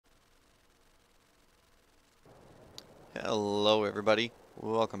Hello everybody,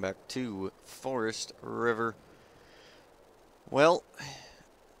 welcome back to Forest River. Well,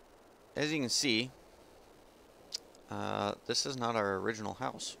 as you can see, this is not our original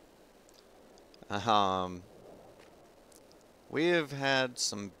house. Um, we have had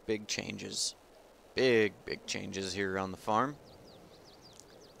some big changes. Big changes here on the farm.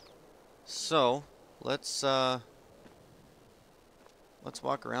 So, let's walk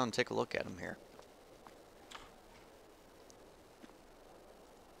around and take a look at them here.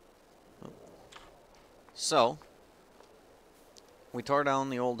 So, we tore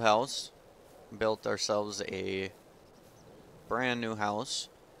down the old house, built ourselves a brand new house.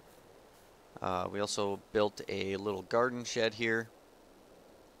 We also built a little garden shed here.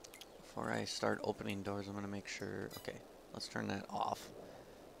 Before I start opening doors, I'm going to make sure... Okay, let's turn that off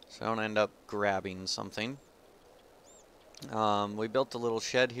so I don't end up grabbing something. We built a little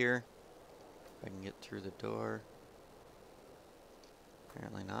shed here. If I can get through the door.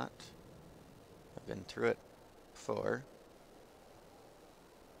 Apparently not. I've been through it before.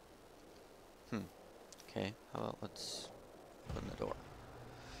 Okay, how about let's open the door.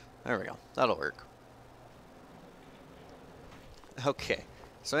 There we go. That'll work. Okay,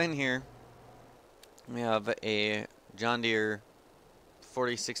 so in here we have a John Deere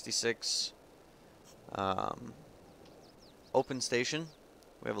 4066 open station.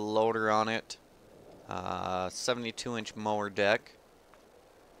 We have a loader on it, 72-inch mower deck.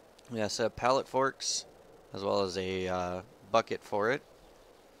 We also have pallet forks as well as a bucket for it.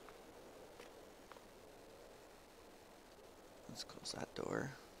 Let's close that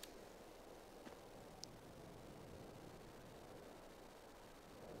door.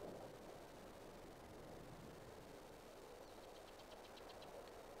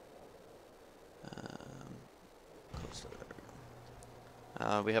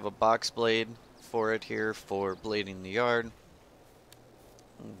 We have a box blade for it here for blading the yard.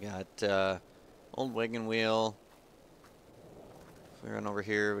 We got old wagon wheel. If we run over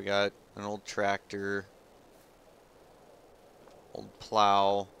here, we got an old tractor, old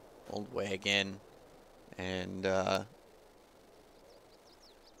plow, old wagon, and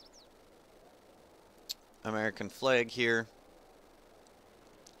American flag here.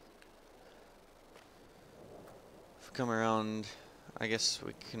 If we come around, I guess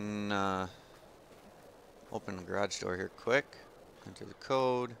we can open the garage door here quick. Enter the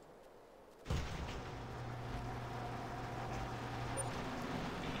code.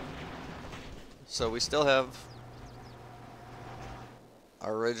 So we still have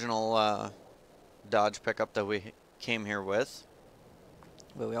our original Dodge pickup that we came here with,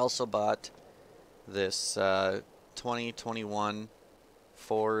 but we also bought this 2021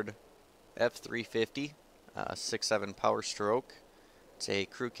 Ford F350 6.7 Power Stroke. It's a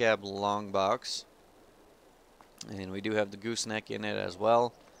crew cab long box, and we do have the gooseneck in it as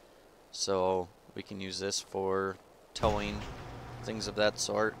well, so we can use this for towing, things of that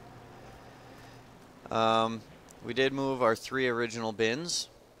sort. We did move our 3 original bins.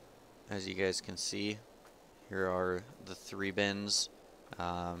 As you guys can see, here are the 3 bins.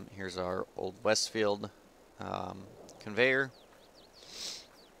 Here's our old Westfield conveyor.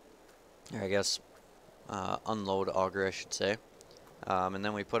 I guess unload auger, I should say. And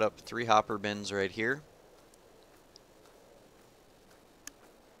then we put up 3 hopper bins right here.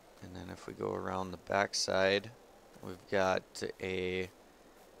 And then if we go around the back side, we've got a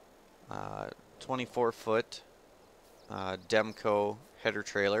 24-foot Demco header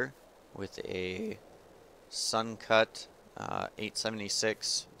trailer with a Suncut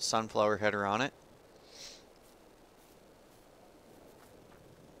 876 sunflower header on it.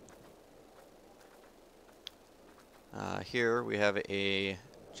 Here we have a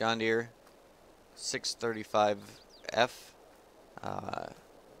John Deere 635F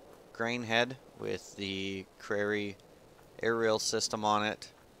grain head with the Prairie aerial system on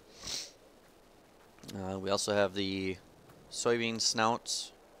it. We also have the soybean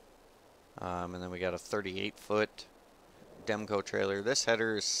snouts, and then we got a 38-foot Demco trailer. This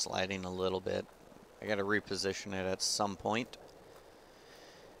header is sliding a little bit. I got to reposition it at some point.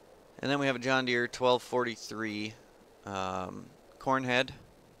 And then we have a John Deere 1243 corn head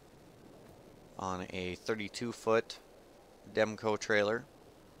on a 32-foot Demco trailer.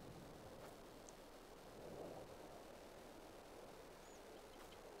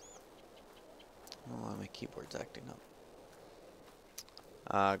 Oh, my keyboard's acting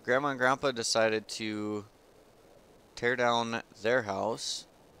up. Grandma and Grandpa decided to tear down their house,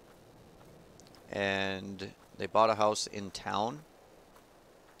 and they bought a house in town.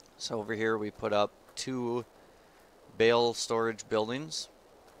 So over here we put up 2 bale storage buildings,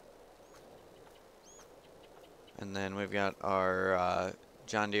 And then we've got our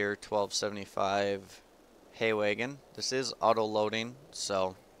John Deere 1275 hay wagon. This is auto loading,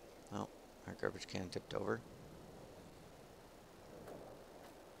 so oh, our garbage can tipped over.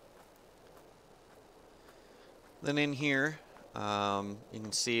 Then in here, you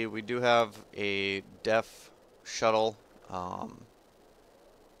can see we do have a DEF shuttle.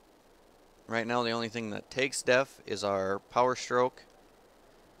 Right now, the only thing that takes DEF is our Power Stroke,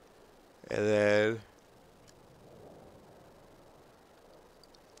 and then,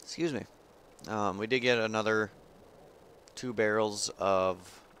 excuse me, we did get another 2 barrels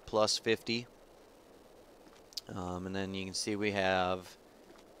of plus 50, and then you can see we have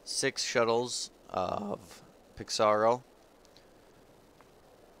 6 shuttles of Pixaro,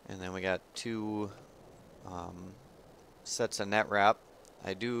 and then we got 2 sets of net wrap.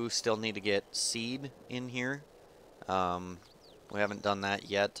 I do still need to get seed in here. We haven't done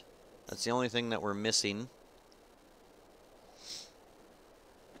that yet. That's the only thing that we're missing.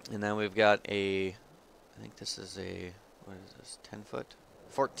 And then we've got a, I think this is a, what is this, 10 foot?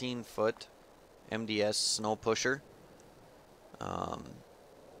 14 foot MDS snow pusher.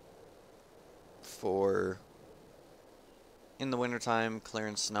 For in the wintertime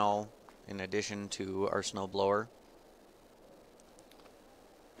clearing snow in addition to our snow blower.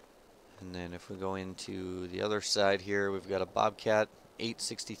 And then if we go into the other side here, we've got a Bobcat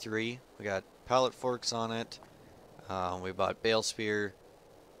 863. We got pallet forks on it. We bought bale spear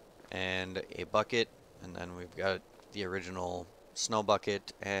and a bucket, and then we've got the original snow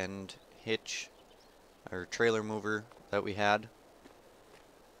bucket and hitch or trailer mover that we had.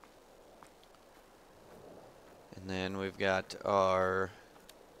 And then we've got our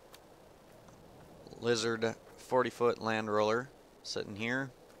Lizard 40-foot land roller sitting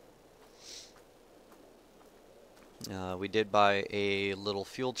here. We did buy a little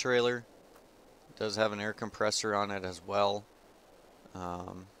fuel trailer. It does have an air compressor on it as well. I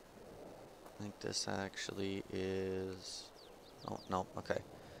think this actually is... Oh, no, okay.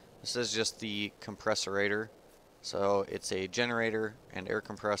 This is just the compressorator. So it's a generator and air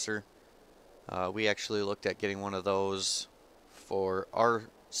compressor. We actually looked at getting one of those for our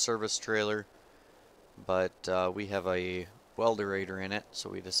service trailer, but we have a welderator in it, so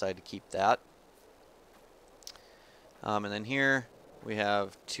we decided to keep that. And then here we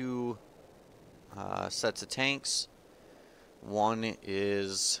have 2 sets of tanks. One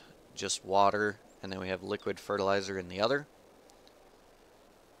is just water, and then we have liquid fertilizer in the other.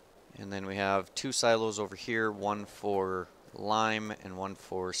 And then we have 2 silos over here, one for lime and one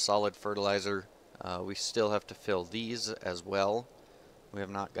for solid fertilizer. We still have to fill these as well. We have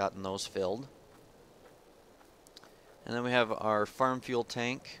not gotten those filled. And then we have our farm fuel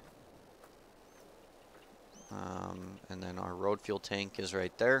tank. And then our road fuel tank is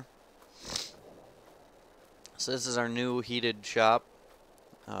right there. So this is our new heated shop.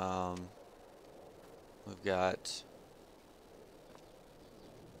 We've got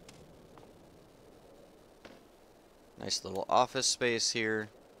nice little office space here.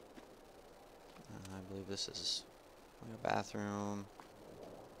 I believe this is a bathroom.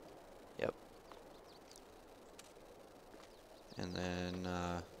 Yep. And then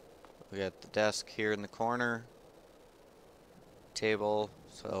we got the desk here in the corner. Table.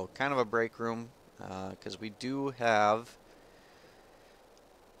 So kind of a break room, because we do have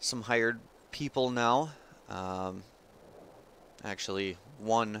some hired people now. Actually,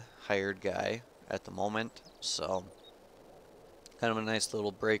 one hired guy at the moment. So kind of a nice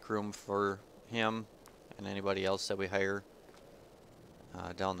little break room for him and anybody else that we hire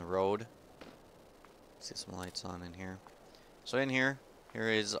down the road. See some lights on in here. So in here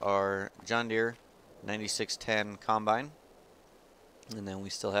is our John Deere 9610 combine, and then we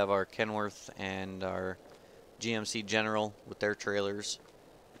still have our Kenworth and our GMC General with their trailers,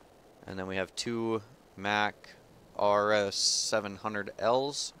 and then we have 2 Mack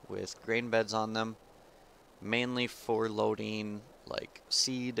RS700Ls with grain beds on them, mainly for loading like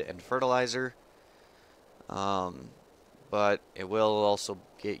seed and fertilizer, but it will also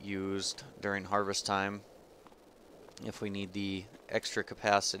get used during harvest time if we need the extra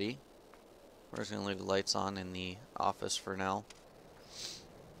capacity. We're just going to leave the lights on in the office for now.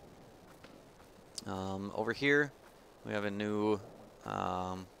 Over here we have a new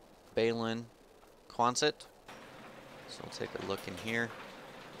Balin Quonset, so we'll take a look in here.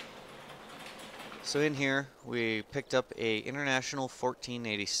 So in here we picked up a International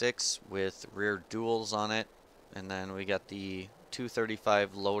 1486 with rear duals on it, and then we got the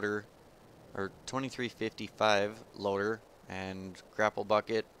 235 loader, or 2355 loader and grapple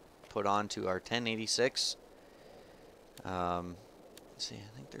bucket put onto our 1086. Let's see,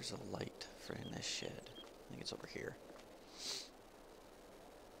 I think there's a light for in this shed. think it's over here.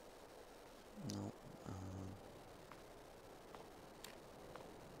 No.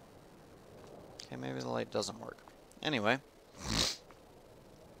 Okay, maybe the light doesn't work. Anyway,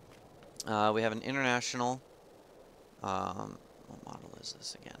 we have an international. What model is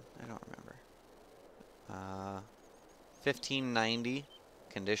this again? I don't remember. 1590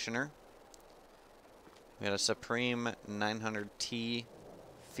 conditioner. We got a Supreme 900T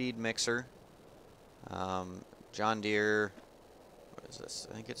feed mixer. John Deere. What is this?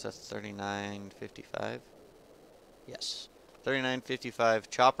 I think it's a 3955. Yes, 3955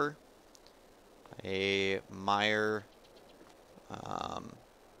 chopper. A Meyer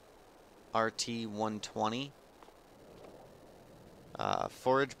RT120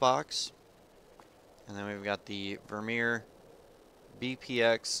 forage box, and then we've got the Vermeer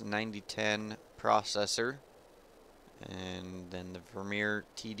BPX 9010 processor, and then the Vermeer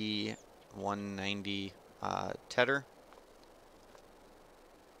TD 190 tedder,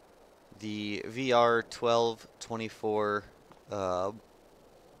 the VR 1224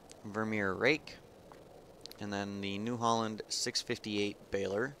 Vermeer rake, and then the New Holland 658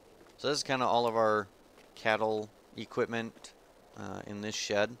 baler. So this is kind of all of our cattle equipment in this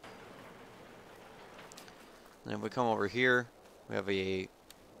shed. And if we come over here, we have a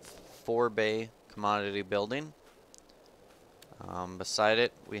 4-bay commodity building. Beside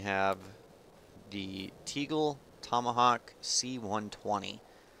it, we have the Teagle Tomahawk C120.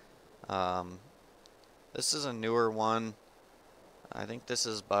 This is a newer one. I think this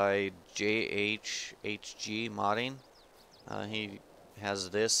is by JHHG Modding. He has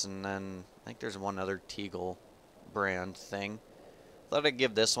this, and then I think there's one other Teagle brand thing. Thought I'd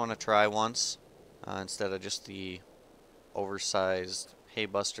give this one a try once instead of just the oversized hay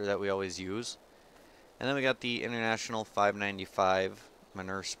buster that we always use. And then we got the International 595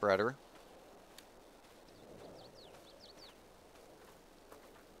 manure spreader.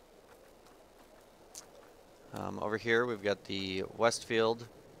 Over here we've got the Westfield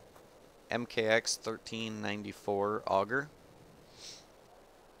MKX 1394 auger,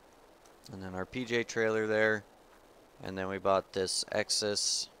 and then our PJ trailer there, and then we bought this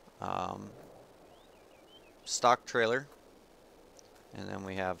Exus stock trailer, and then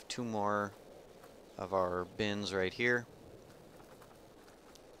we have 2 more of our bins right here.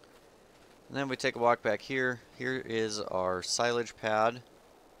 And then we take a walk back here. Here is our silage pad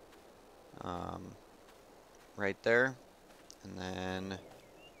right there, and then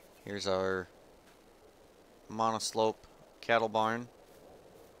here's our monoslope cattle barn.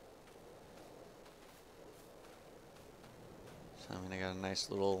 So I got a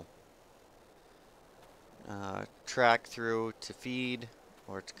nice little track through to feed,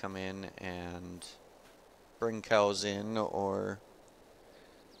 or to come in and bring cows in, or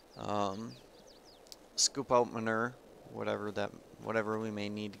scoop out manure, whatever we may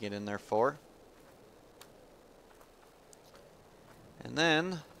need to get in there for. And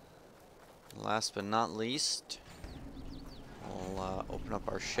then, last but not least, we'll open up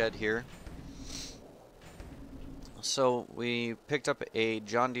our shed here. So we picked up a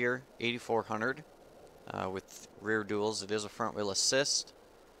John Deere 8400 with rear duals. It is a front wheel assist.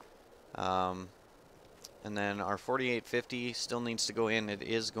 And then our 4850 still needs to go in. It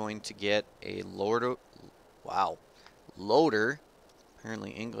is going to get a loader. Wow, loader.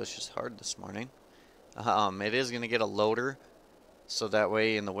 Apparently English is hard this morning. It is going to get a loader, so that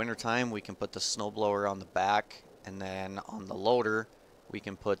way in the wintertime we can put the snowblower on the back, and then on the loader we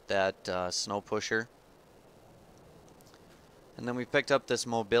can put that snow pusher. And then we picked up this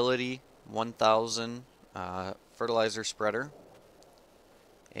Mobility 1000 fertilizer spreader,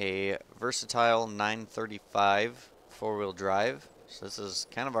 a Versatile 935 4-wheel drive. So this is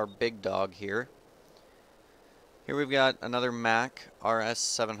kind of our big dog here. Here we've got another Mack RS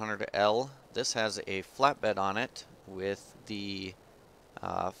 700L. This has a flatbed on it with the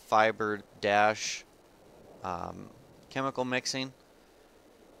fiber dash chemical mixing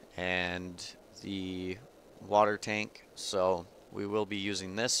and the water tank, so we will be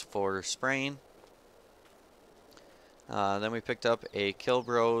using this for spraying. Then we picked up a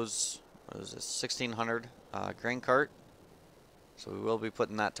Kilbros, what is this, 1600 grain cart, so we will be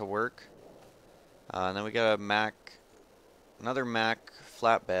putting that to work. And then we got a another Mack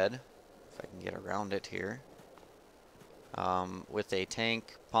flatbed, if I can get around it here, with a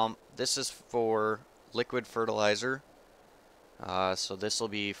tank pump. This is for liquid fertilizer, so this will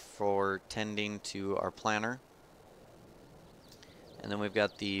be for tending to our planter. And then we've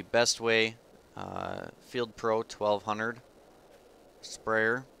got the Best Way Field Pro 1200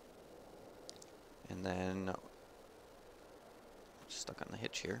 sprayer, and then stuck on the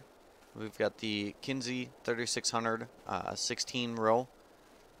hitch here. we've got the Kinsey 3600 16 row.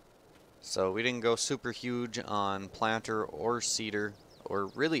 So we didn't go super huge on planter or seeder or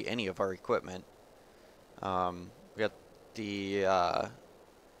really any of our equipment. We got the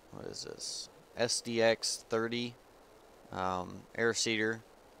what is this? SDX 30 air seeder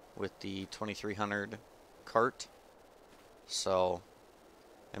with the 2300 cart. So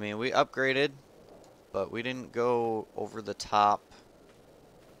I mean, we upgraded, but we didn't go over the top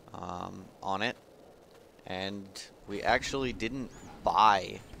on it, and we actually didn't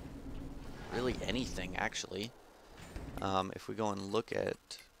buy really anything actually. If we go and look at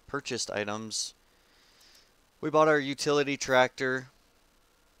purchased items, we bought our utility tractor,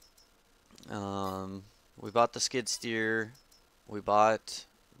 we bought the skid steer, we bought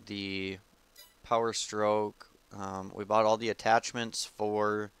the power stroke, we bought all the attachments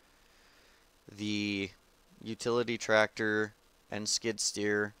for the utility tractor and skid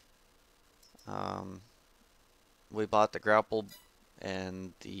steer. We bought the grapple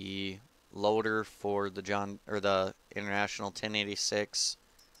and the loader for the the International 1086.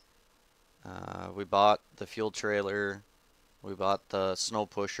 We bought the fuel trailer. We bought the snow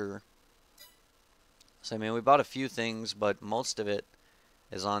pusher. So I mean, we bought a few things, but most of it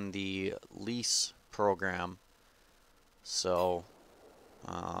is on the lease program. So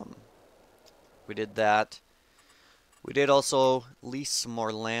we did that. We did also lease some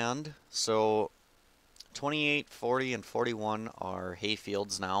more land. So 28, 40, and 41 are hay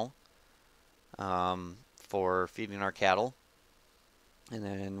fields now for feeding our cattle. And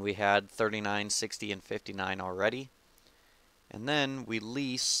then we had 39, 60, and 59 already. And then we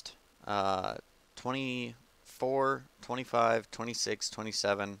leased 24, 25, 26,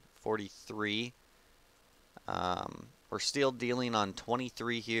 27, 43. We're still dealing on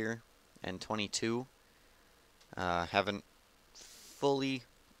 23 here and 22. Haven't fully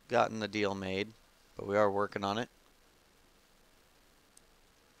gotten the deal made, but we are working on it.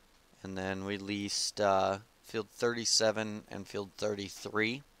 And then we leased field 37 and field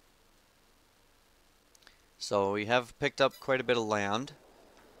 33. So we have picked up quite a bit of land.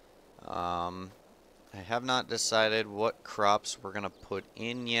 I have not decided what crops we're going to put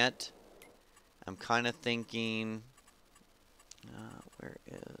in yet. I'm kind of thinking, where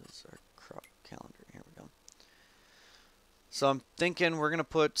is our crop calendar? Here we go. So I'm thinking we're going to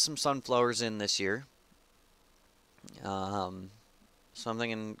put some sunflowers in this year. So I'm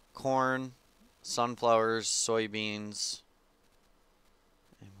thinking corn, sunflowers, soybeans.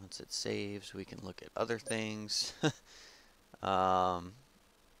 And once it saves, we can look at other things.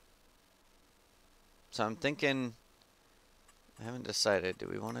 So I'm thinking, I haven't decided, do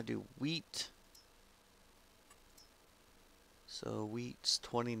we want to do wheat? So wheat's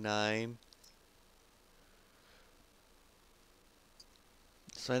 29.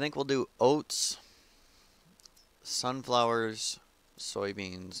 So I think we'll do oats, sunflowers,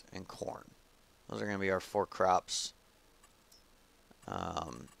 soybeans, and corn. Those are going to be our 4 crops.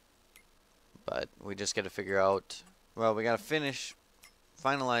 But we just got to figure out, well, we got to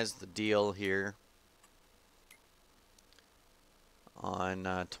finalize the deal here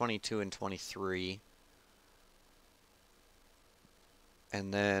on 22 and 23.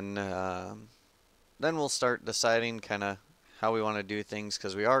 And then we'll start deciding kind of how we want to do things,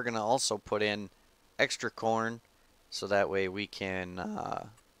 because we are going to also put in extra corn so that way we can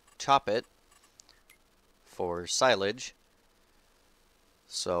chop it for silage.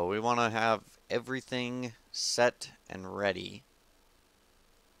 So we want to have everything set and ready.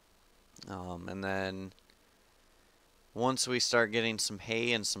 And then once we start getting some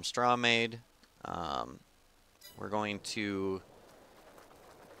hay and some straw made, we're going to,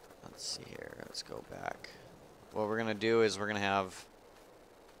 let's see here, let's go back. What we're going to do is we're going to have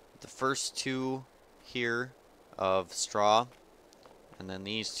the first 2 here of straw, and then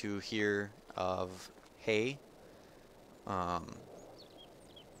these 2 here of hay.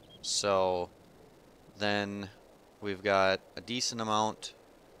 So then we've got a decent amount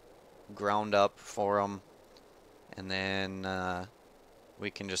ground up for them, and then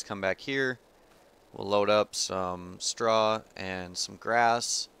we can just come back here. We'll load up some straw and some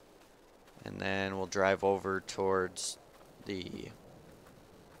grass, and then we'll drive over towards the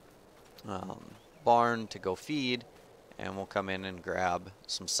barn to go feed, and we'll come in and grab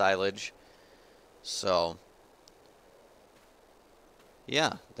some silage. So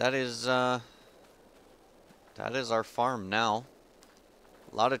yeah, that is our farm now.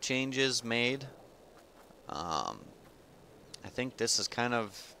 A lot of changes made. I think this is kind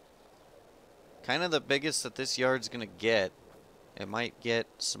of the biggest that this yard's gonna get. It might get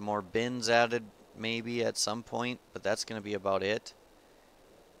some more bins added maybe at some point, but that's gonna be about it.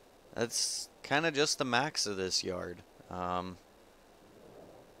 that's kind of just the max of this yard.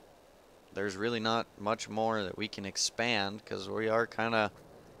 There's really not much more that we can expand because we are kind of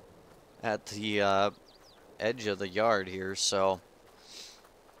at the edge of the yard here, so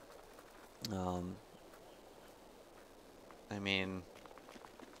I mean,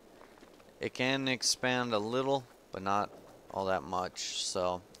 it can expand a little, but not all that much.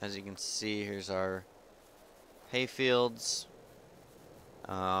 So as you can see, here's our hay fields.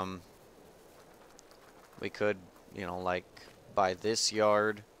 We could, you know, like buy this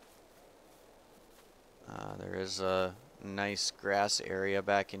yard. There is a nice grass area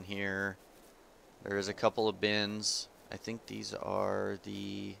back in here. There is a couple of bins. I think these are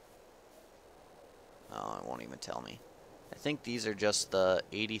the... Oh, it won't even tell me. I think these are just the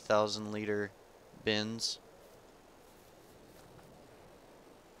 80,000 liter bins.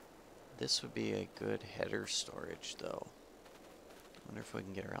 This would be a good header storage though. I wonder if we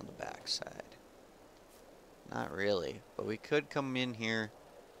can get around the back side. Not really, but we could come in here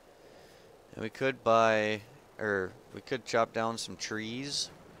and we could buy, or we could chop down some trees.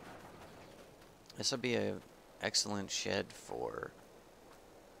 This would be an excellent shed for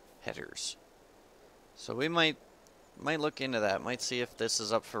headers. So we might look into that. Might see if this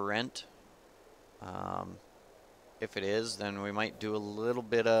is up for rent. If it is, then we might do a little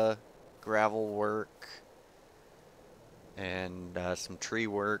bit of gravel work and some tree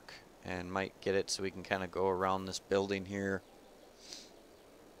work, and might get it so we can kind of go around this building here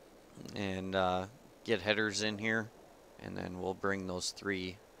and get headers in here, and then we'll bring those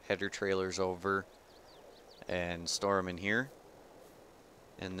 3 header trailers over and store them in here.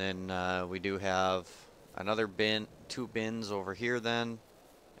 And then we do have another bin, 2 bins over here then,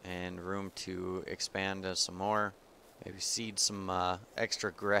 and room to expand some more. Maybe seed some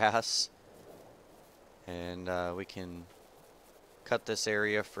extra grass, and we can cut this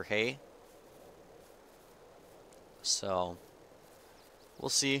area for hay. So we'll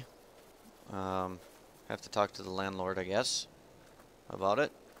see. Have to talk to the landlord, I guess, about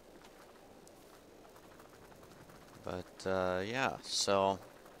it. But yeah, so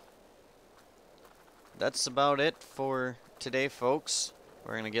that's about it for today, folks.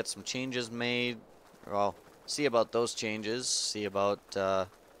 We're gonna get some changes made. Well, see about those changes. See about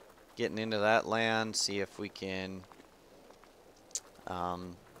getting into that land. See if we can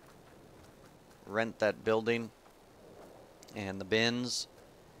rent that building and the bins,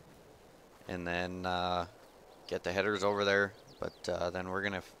 and then get the headers over there. But then we're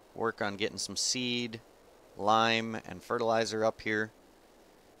gonna work on getting some seed, lime, and fertilizer up here,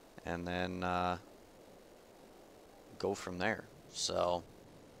 and then go from there. So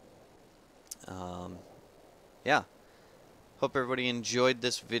yeah, hope everybody enjoyed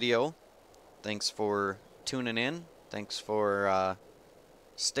this video. Thanks for tuning in. Thanks for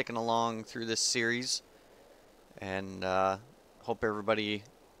sticking along through this series, and hope everybody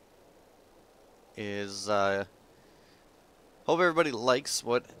is hope everybody likes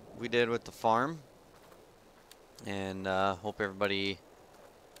what we did with the farm, and hope everybody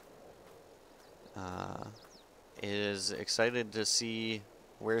is excited to see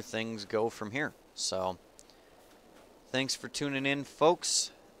where things go from here. So thanks for tuning in,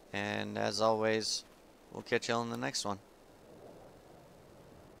 folks, and as always, we'll catch you on the next one.